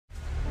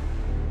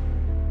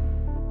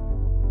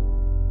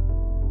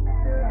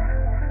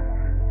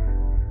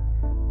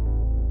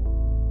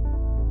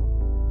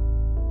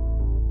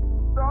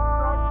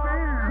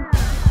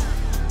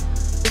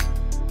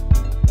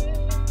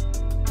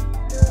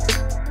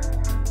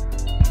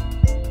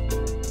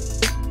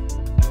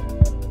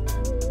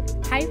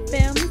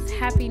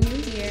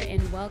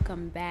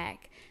welcome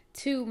back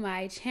to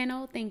my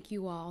channel. Thank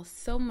you all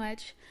so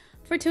much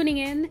for tuning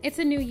in. It's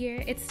a new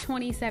year, it's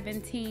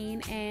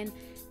 2017, and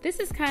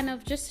this is kind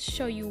of just to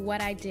show you what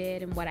I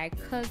did and what I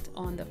cooked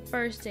on the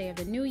first day of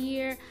the new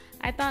year.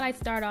 I thought I'd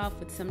start off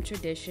with some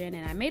tradition,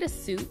 and I made a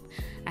soup.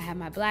 I have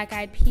my black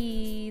eyed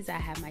peas, I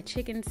have my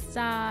chicken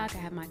stock, I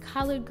have my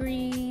collard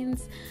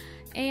greens,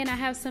 and I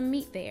have some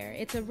meat there.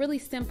 It's a really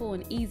simple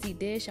and easy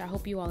dish. I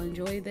hope you all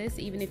enjoy this,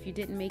 even if you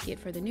didn't make it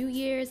for the New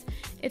Year's.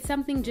 It's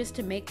something just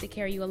to make to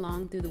carry you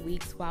along through the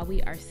weeks while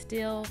we are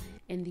still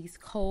in these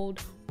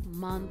cold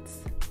months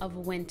of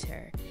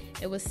winter.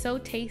 It was so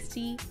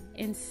tasty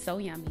and so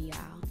yummy,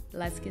 y'all.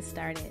 Let's get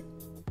started.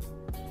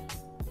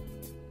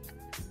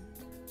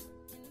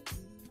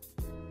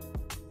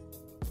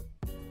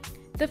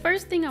 The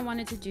first thing I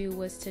wanted to do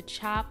was to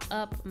chop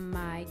up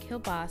my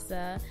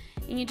kielbasa,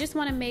 and you just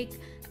want to make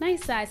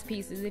nice sized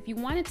pieces. If you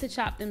wanted to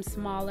chop them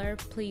smaller,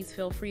 please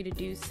feel free to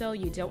do so.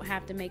 You don't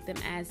have to make them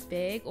as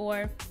big,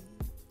 or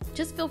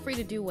just feel free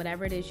to do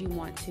whatever it is you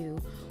want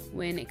to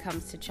when it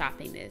comes to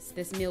chopping this.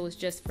 This meal was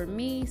just for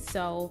me,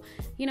 so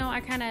I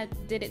kind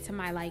of did it to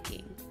my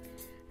liking.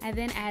 I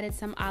then added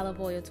some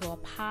olive oil to a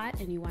pot,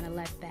 and you want to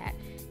let that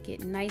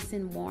get nice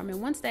and warm.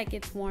 And once that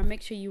gets warm,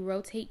 make sure you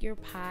rotate your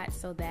pot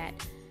so that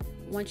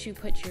once you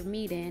put your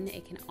meat in,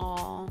 it can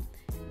all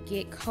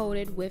get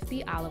coated with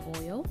the olive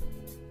oil.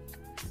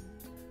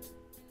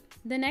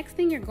 The next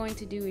thing you're going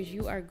to do is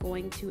you are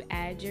going to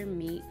add your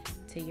meat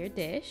to your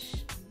dish.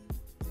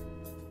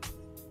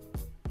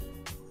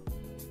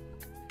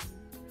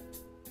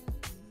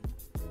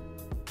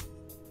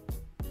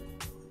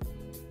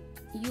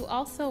 You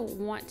also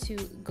want to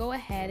go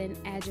ahead and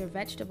add your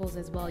vegetables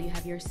as well. You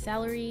have your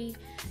celery,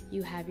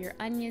 you have your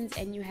onions,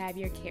 and you have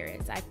your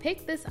carrots. I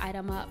picked this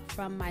item up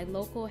from my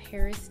local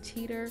Harris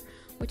Teeter,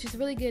 which is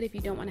really good if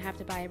you don't want to have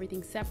to buy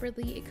everything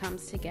separately. It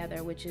comes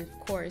together, which of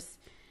course,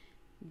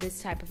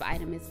 this type of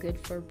item is good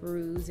for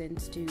brews and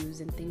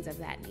stews and things of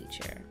that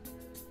nature.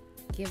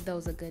 Give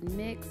those a good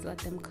mix. Let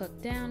them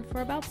cook down for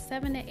about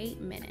 7 to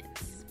 8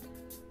 minutes.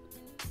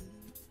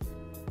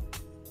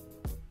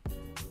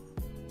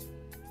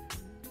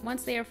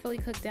 Once they are fully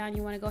cooked down,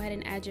 you want to go ahead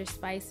and add your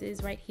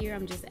spices. Right here,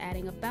 I'm just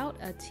adding about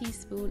a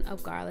teaspoon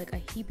of garlic, a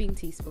heaping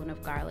teaspoon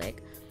of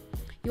garlic.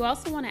 You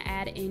also want to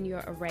add in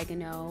your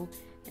oregano.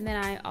 And then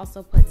I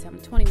also put some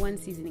 21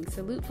 seasoning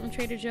salute from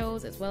Trader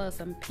Joe's, as well as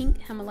some pink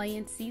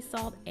Himalayan sea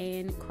salt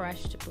and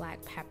crushed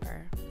black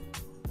pepper.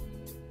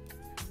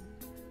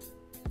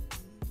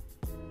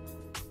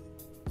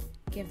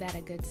 Give that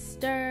a good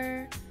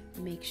stir.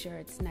 Make sure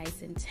it's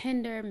nice and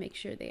tender. Make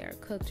sure they are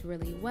cooked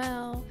really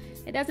well.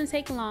 It doesn't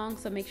take long,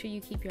 so make sure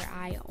you keep your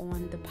eye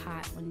on the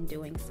pot when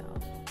doing so.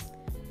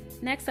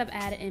 Next, I've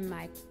added in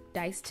my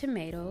diced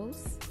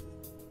tomatoes.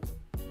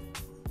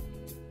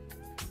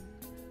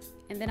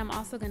 And then I'm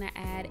also going to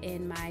add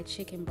in my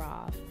chicken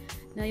broth.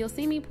 Now, you'll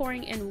see me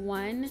pouring in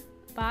 1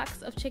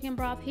 box of chicken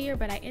broth here,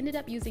 but I ended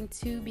up using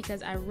 2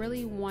 because I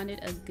really wanted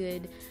a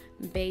good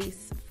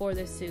base for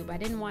the soup. I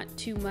didn't want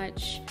too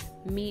much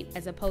meat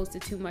as opposed to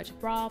too much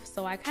broth,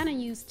 so I kind of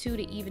used 2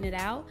 to even it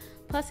out.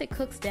 Plus, it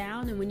cooks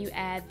down, and when you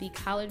add the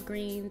collard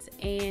greens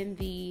and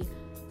the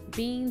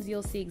beans,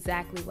 you'll see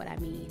exactly what I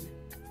mean.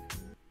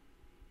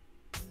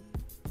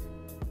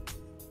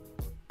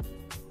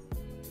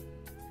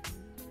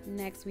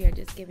 Next, we are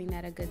just giving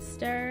that a good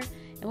stir,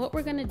 and what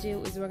we're going to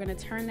do is we're going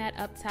to turn that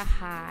up to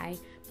high,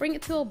 bring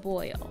it to a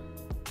boil.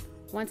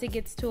 Once it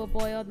gets to a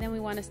boil, then we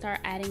want to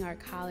start adding our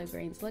collard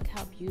greens. Look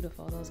how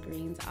beautiful those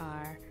greens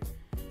are.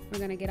 We're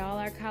going to get all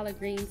our collard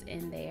greens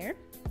in there,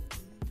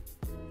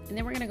 and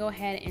then we're going to go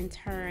ahead and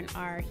turn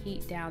our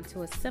heat down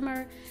to a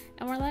simmer,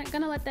 and we're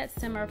going to let that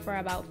simmer for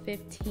about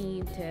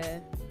 15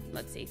 to,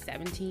 let's say,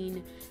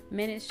 17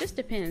 minutes. Just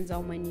depends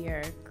on when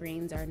your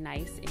greens are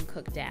nice and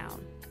cooked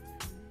down.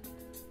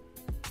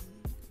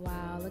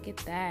 Wow, look at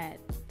that.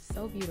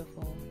 So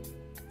beautiful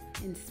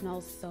and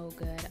smells so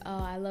good.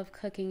 Oh, I love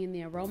cooking, and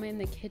the aroma in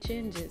the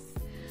kitchen just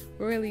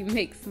really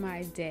makes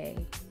my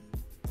day.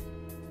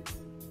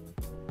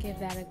 Give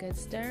that a good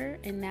stir.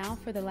 And now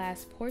for the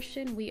last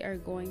portion, we are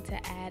going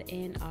to add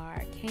in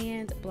our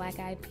canned black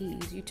eyed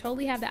peas. You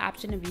totally have the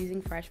option of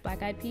using fresh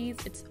black eyed peas.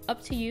 It's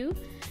up to you.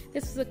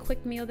 This was a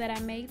quick meal that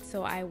I made,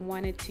 so I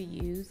wanted to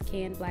use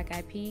canned black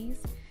eyed peas.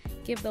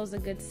 Give those a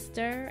good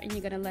stir, and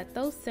you're going to let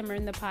those simmer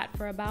in the pot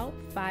for about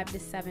 5 to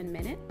 7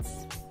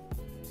 minutes.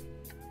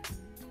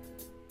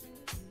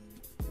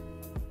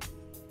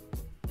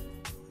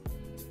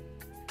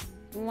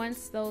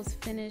 Once those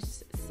finish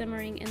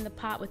simmering in the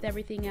pot with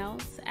everything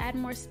else, add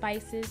more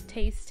spices,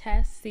 taste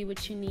test, see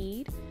what you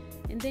need,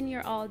 and then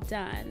you're all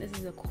done. This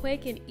is a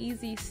quick and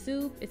easy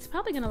soup. It's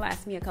probably going to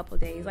last me a couple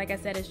days. Like I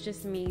said, it's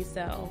just me,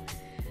 so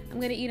I'm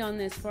going to eat on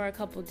this for a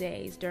couple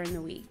days during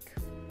the week.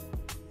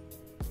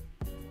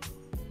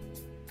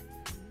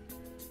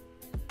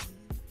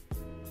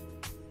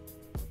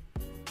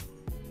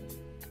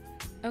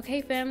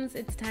 Okay, Femmes,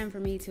 it's time for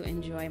me to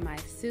enjoy my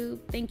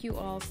soup. Thank you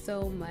all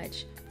so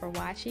much for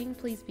watching.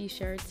 Please be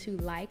sure to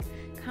like,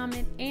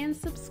 comment, and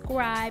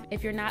subscribe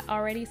if you're not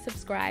already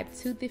subscribed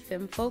to the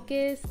Femme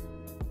Focus.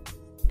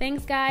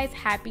 Thanks guys,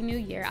 Happy New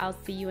Year. I'll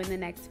see you in the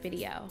next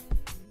video.